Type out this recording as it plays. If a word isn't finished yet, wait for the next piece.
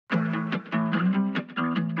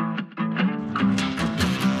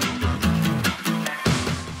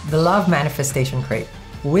The Love Manifestation Crate.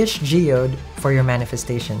 Wish geode for your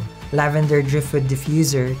manifestation. Lavender driftwood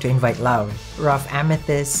diffuser to invite love. Rough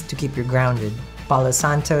amethyst to keep you grounded. Palo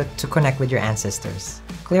Santo to connect with your ancestors.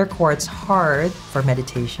 Clear quartz heart for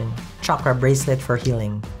meditation. Chakra bracelet for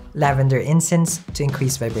healing. Lavender incense to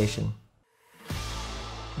increase vibration.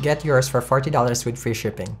 Get yours for $40 with free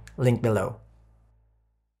shipping. Link below.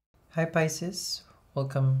 Hi Pisces,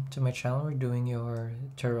 welcome to my channel. We're doing your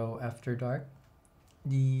Tarot After Dark.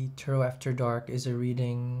 The Tarot After Dark is a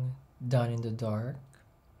reading done in the dark.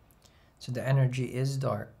 So the energy is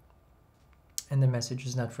dark and the message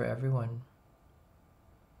is not for everyone.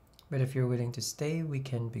 But if you're willing to stay, we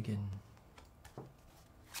can begin.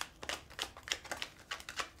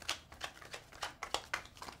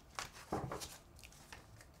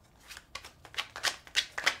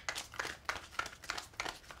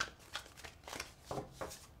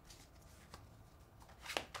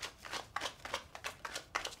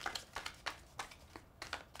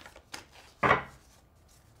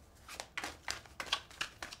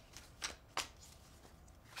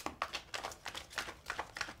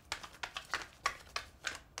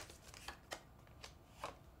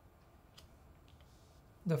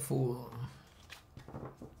 The Fool.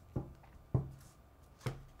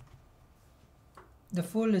 The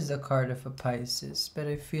Fool is the card of a Pisces, but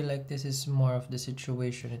I feel like this is more of the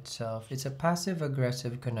situation itself. It's a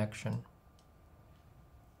passive-aggressive connection.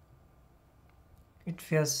 It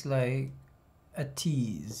feels like a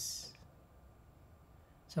tease.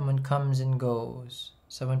 Someone comes and goes.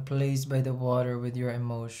 Someone plays by the water with your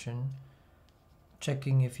emotion,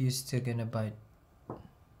 checking if you're still gonna bite.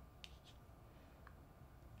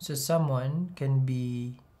 So someone can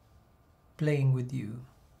be playing with you.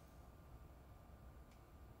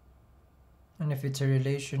 And if it's a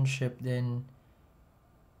relationship, then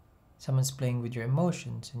someone's playing with your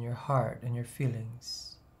emotions and your heart and your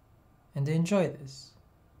feelings. And they enjoy this.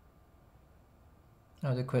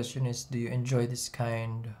 Now the question is, do you enjoy this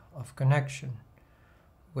kind of connection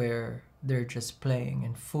where they're just playing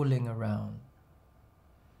and fooling around?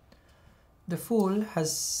 The Fool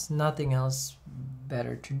has nothing else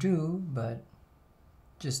better to do but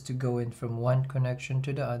just to go in from one connection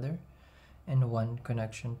to the other and one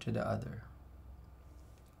connection to the other.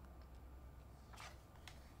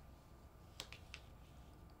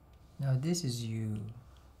 Now this is you.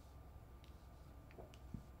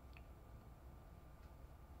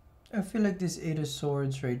 I feel like this Eight of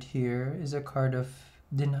Swords right here is a card of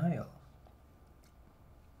denial.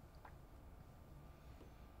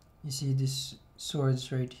 You see this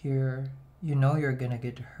swords right here, you know you're gonna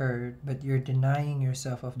get hurt, but you're denying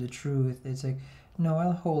yourself of the truth. It's like, no,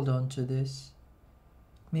 I'll hold on to this.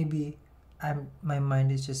 Maybe my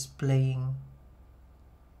mind is just playing.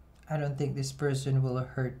 I don't think this person will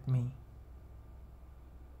hurt me.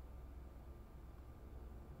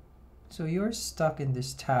 So you're stuck in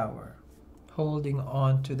this tower, holding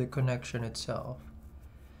on to the connection itself,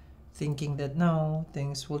 thinking that now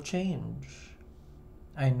things will change.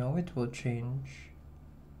 I know it will change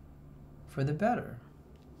for the better.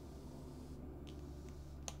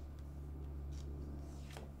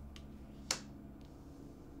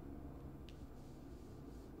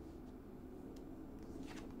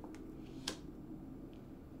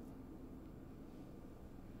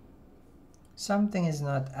 Something is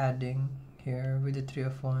not adding here with the Three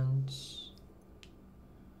of Wands.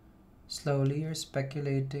 Slowly you're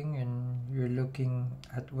speculating and you're looking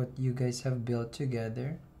at what you guys have built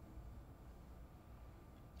together.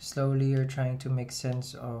 Slowly you're trying to make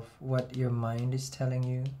sense of what your mind is telling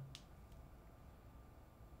you.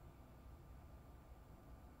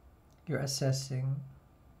 You're assessing.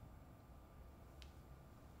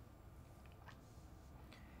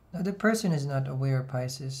 Now the person is not aware,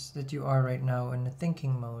 Pisces, that you are right now in a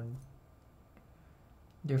thinking mode.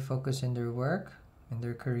 They're focused on their work, in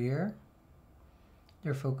their career.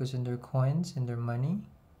 They're focused on their coins and their money.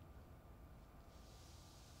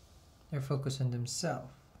 They're focused on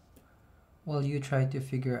themselves. While you try to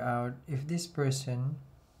figure out if this person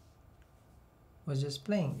was just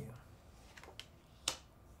playing you.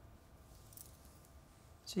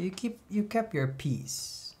 So you kept your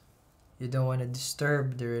peace. You don't want to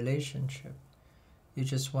disturb the relationship. You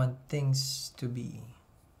just want things to be.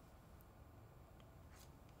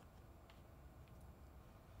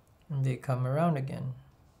 And they come around again.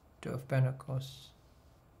 Two of Pentacles.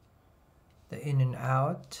 The in and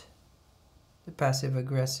out. The passive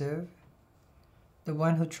aggressive. The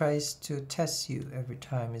one who tries to test you every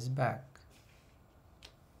time is back.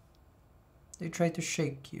 They try to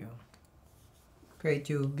shake you. Create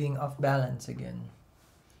you being off balance again.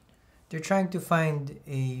 They're trying to find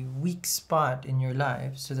a weak spot in your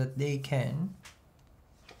life so that they can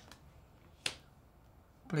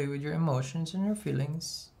play with your emotions and your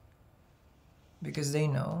feelings, because they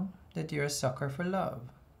know that you're a sucker for love.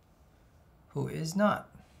 Who is not?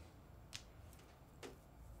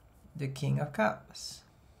 The King of Cups.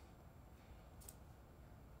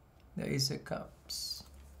 The Ace of Cups.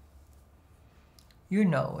 You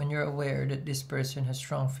know and you're aware that this person has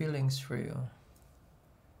strong feelings for you.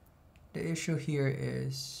 The issue here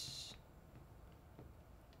is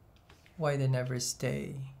why they never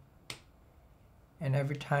stay. And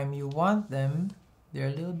every time you want them, they're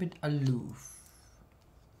a little bit aloof.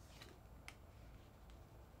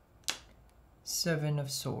 Seven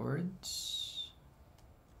of Swords.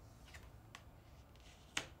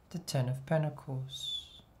 The Ten of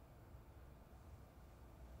Pentacles.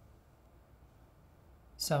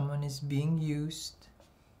 Someone is being used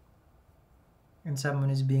and someone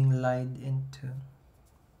is being lied into.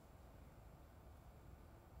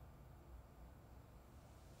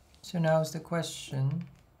 So now is the question,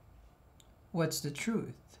 what's the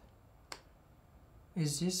truth?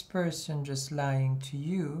 Is this person just lying to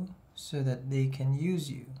you so that they can use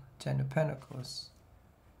you? Ten of Pentacles.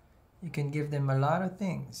 You can give them a lot of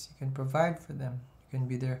things. You can provide for them. You can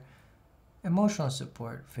be their emotional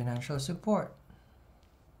support, financial support.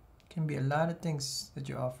 It can be a lot of things that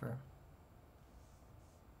you offer.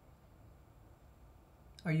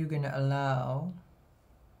 Are you going to allow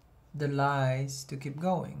the lies to keep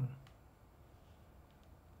going?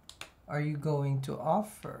 Are you going to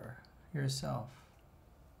offer yourself?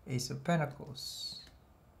 Ace of Pentacles.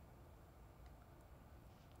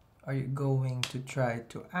 Are you going to try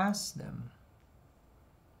to ask them?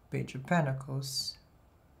 Page of Pentacles.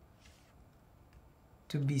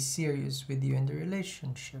 To be serious with you in the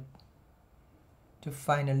relationship. To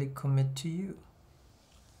finally commit to you.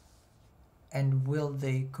 And will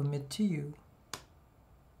they commit to you?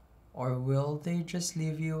 Or will they just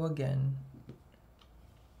leave you again?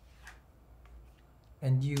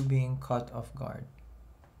 And you being caught off guard.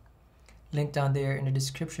 Link down there in the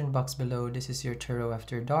description box below. This is your Tarot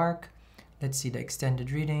After Dark. Let's see the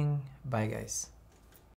extended reading. Bye guys.